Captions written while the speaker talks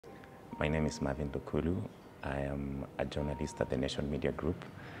My name is Marvin Lukulu. I am a journalist at the Nation Media Group.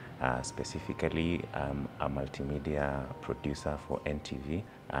 Specifically, I'm a multimedia producer for NTV.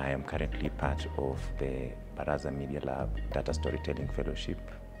 I am currently part of the Baraza Media Lab Data Storytelling Fellowship,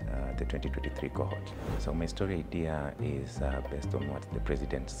 the 2023 cohort. So my story idea is based on what the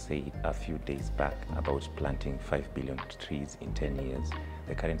president said a few days back about planting 5 billion trees in 10 years.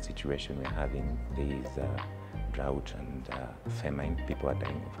 The current situation we're having, there is drought and famine. People are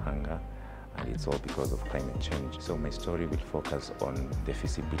dying of hunger, and it's all because of climate change. So my story will focus on the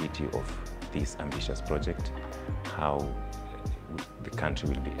feasibility of this ambitious project, how the country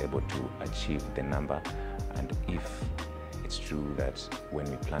will be able to achieve the number, and if it's true that when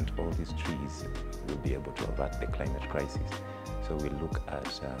we plant all these trees, we'll be able to avert the climate crisis. So we'll look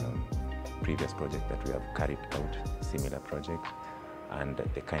at previous projects that we have carried out, similar projects, and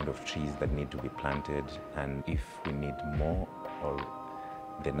the kind of trees that need to be planted, and if we need more, or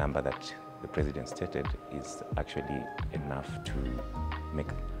the number that the president stated is actually enough to make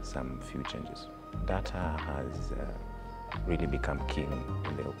some few changes. Data has really become king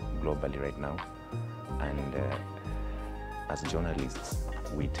globally right now, and as journalists,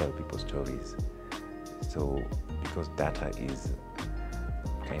 we tell people stories. So because data is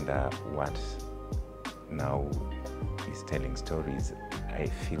kind of what now is telling stories, I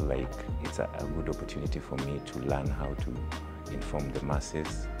feel like it's a good opportunity for me to learn how to inform the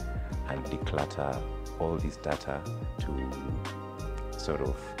masses and declutter all this data to sort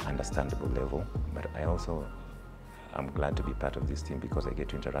of understandable level. But I also am glad to be part of this team because I get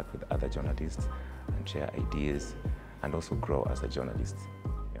to interact with other journalists and share ideas and also grow as a journalist.